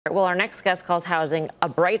Well, our next guest calls housing a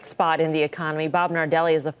bright spot in the economy. Bob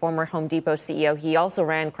Nardelli is a former Home Depot CEO. He also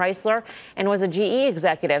ran Chrysler and was a GE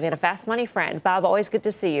executive and a fast money friend. Bob, always good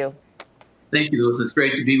to see you. Thank you, Liz. It's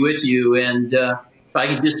great to be with you. And if I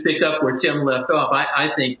could just pick up where Tim left off, I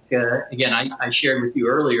think, again, I shared with you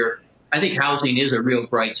earlier, I think housing is a real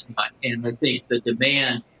bright spot. And I think the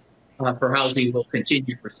demand for housing will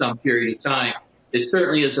continue for some period of time. It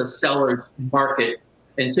certainly is a seller's market.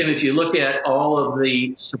 And Tim, if you look at all of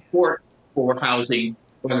the support for housing,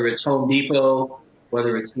 whether it's Home Depot,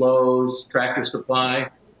 whether it's Lowe's, Tractor Supply,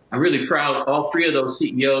 I'm really proud. All three of those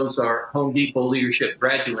CEOs are Home Depot leadership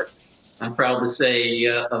graduates. I'm proud to say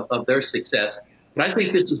of their success. But I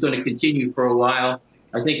think this is going to continue for a while.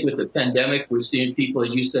 I think with the pandemic, we're seeing people,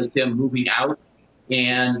 as you said, Tim, moving out.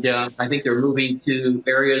 And I think they're moving to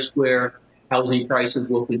areas where housing prices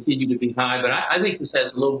will continue to be high. But I think this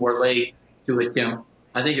has a little more leg to it, Tim.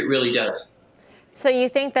 I think it really does. So you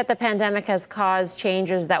think that the pandemic has caused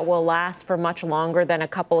changes that will last for much longer than a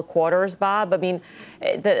couple of quarters, Bob? I mean,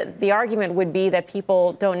 the argument would be that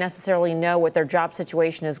people don't necessarily know what their job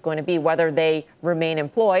situation is going to be, whether they remain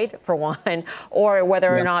employed, for one, or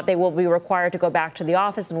whether or not they will be required to go back to the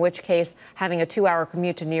office, in which case having a 2-hour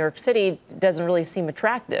commute to New York City doesn't really seem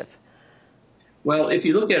attractive. Well, if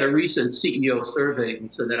you look at a recent CEO survey,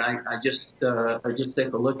 so that I just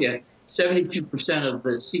take a look at, 72% of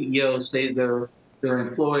the CEOs say their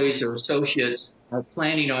employees or associates are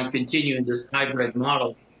planning on continuing this hybrid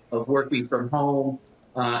model of working from home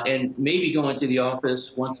and maybe going to the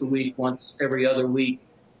office once a week, once every other week.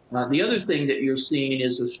 The other thing that you're seeing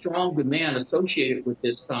is a strong demand associated with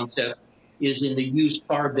this concept is in the used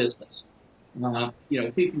car business.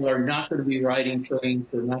 People are not going to be riding trains.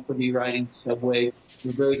 They're not going to be riding subway.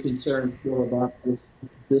 We're very concerned still about this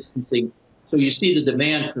distancing. So you see the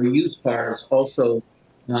demand for used cars also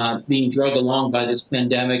being dragged along by this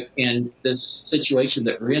pandemic and this situation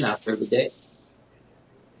that we're in out there today.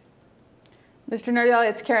 Mr. Nardelli,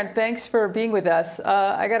 it's Karen. Thanks for being with us.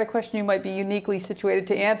 I got a question you might be uniquely situated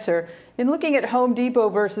to answer. In looking at Home Depot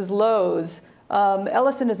versus Lowe's,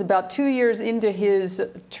 Ellison is about 2 years into his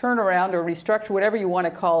turnaround or restructure, whatever you want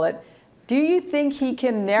to call it. Do you think he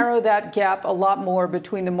can narrow that gap a lot more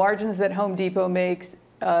between the margins that Home Depot makes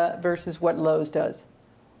versus what Lowe's does?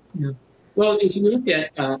 Yeah. Well, if you look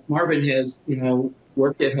at Marvin has,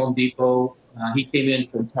 worked at Home Depot. He came in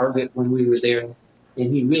from Target when we were there,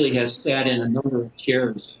 and he really has sat in a number of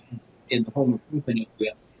chairs in the home improvement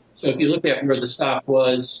area. So if you look at where the stock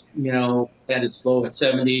was, at its low at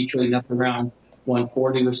 70, trading up around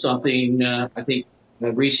 140 or something. I think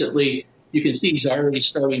recently you can see he's already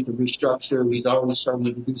starting to restructure. He's already starting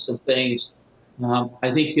to do some things.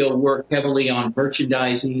 I think he'll work heavily on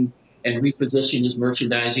merchandising and reposition his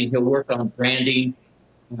merchandising. He'll work on branding.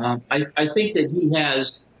 I think that he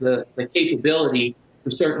has the capability to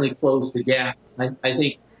certainly close the gap. I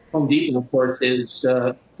think Home Depot, of course, has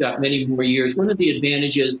got many more years. One of the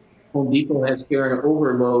advantages Home Depot has carried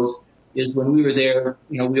over Lowe's is when we were there,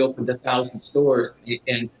 we opened 1,000 stores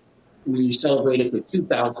and we celebrated the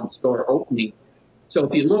 2,000 store opening. So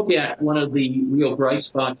if you look at one of the real bright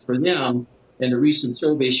spots for them, and the recent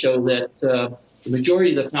surveys show that the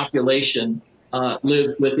majority of the population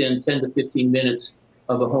lives within 10 to 15 minutes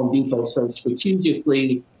of a Home Depot. So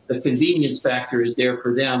strategically, the convenience factor is there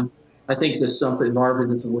for them. I think that's something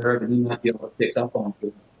Marvin is aware of and he might be able to pick up on.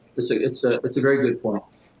 It's a very good point.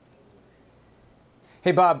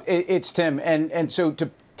 Hey, Bob, it's Tim. And so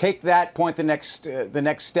to take that point the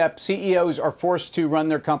next step, CEOs are forced to run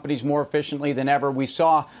their companies more efficiently than ever. We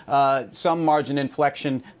saw some margin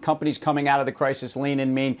inflection, companies coming out of the crisis lean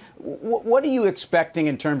and mean. What are you expecting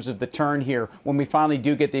in terms of the turn here when we finally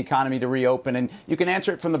do get the economy to reopen? And you can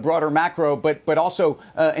answer it from the broader macro, but also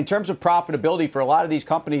in terms of profitability for a lot of these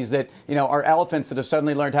companies that are elephants that have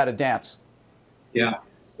suddenly learned how to dance. Yeah,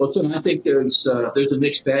 well, so I think there's a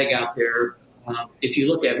mixed bag out there. If you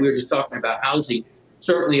look at, we were just talking about housing.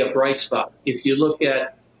 Certainly a bright spot. If you look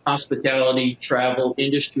at hospitality, travel,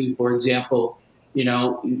 industry, for example,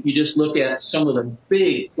 you just look at some of the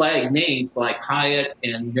big flag names like Hyatt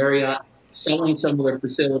and Marriott selling some of their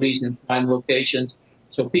facilities in prime locations.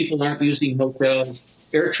 So people aren't using hotels.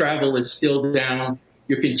 Air travel is still down.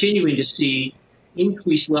 You're continuing to see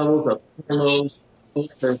increased levels of furloughs,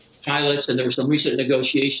 both for pilots, and there were some recent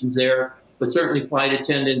negotiations there, but certainly flight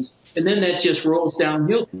attendants. And then that just rolls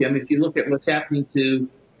downhill, Tim. If you look at what's happening to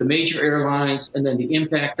the major airlines and then the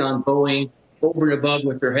impact on Boeing over and above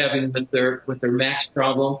what they're having with their MAX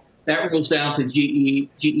problem, that rolls down to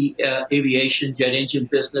GE aviation, jet engine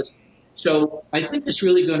business. So I think it's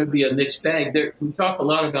really going to be a mixed bag. We talk a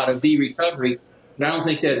lot about a V recovery. But I don't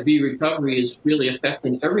think that V recovery is really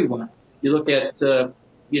affecting everyone. You look at,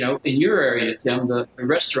 you know, in your area, Tim, the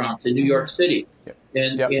restaurants in New York City.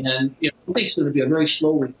 And you know, I think it's going to be a very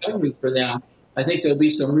slow recovery for them. I think there'll be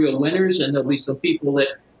some real winners, and there'll be some people that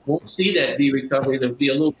won't see that V recovery. There'll be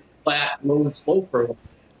a little flat, low, and slow for them.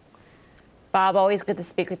 Bob, always good to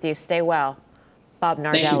speak with you. Stay well. Bob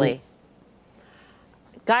Thank Nardelli. you.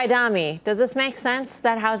 Guy Adami, does this make sense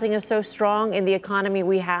that housing is so strong in the economy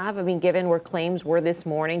we have? I mean, given where claims were this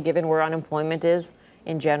morning, given where unemployment is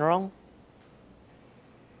in general?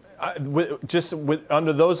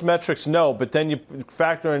 Under those metrics, no. But then you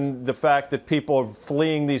factor in the fact that people are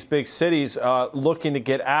fleeing these big cities, looking to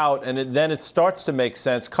get out, and then it starts to make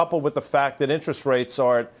sense, coupled with the fact that interest rates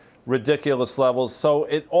are at ridiculous levels. So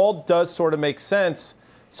it all does sort of make sense.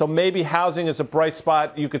 So maybe housing is a bright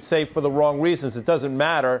spot, you could say, for the wrong reasons. It doesn't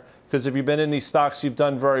matter, because if you've been in these stocks, you've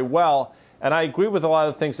done very well. And I agree with a lot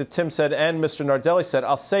of the things that Tim said and Mr. Nardelli said.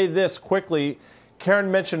 I'll say this quickly.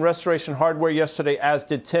 Karen mentioned Restoration Hardware yesterday, as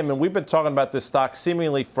did Tim, and we've been talking about this stock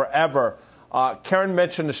seemingly forever. Karen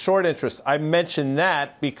mentioned the short interest. I mentioned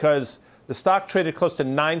that because the stock traded close to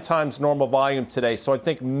 9 times normal volume today. So I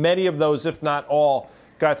think many of those, if not all,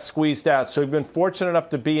 got squeezed out. So we've been fortunate enough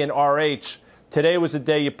to be in RH. Today was the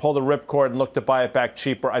day you pull the ripcord and look to buy it back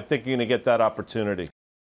cheaper. I think you're going to get that opportunity.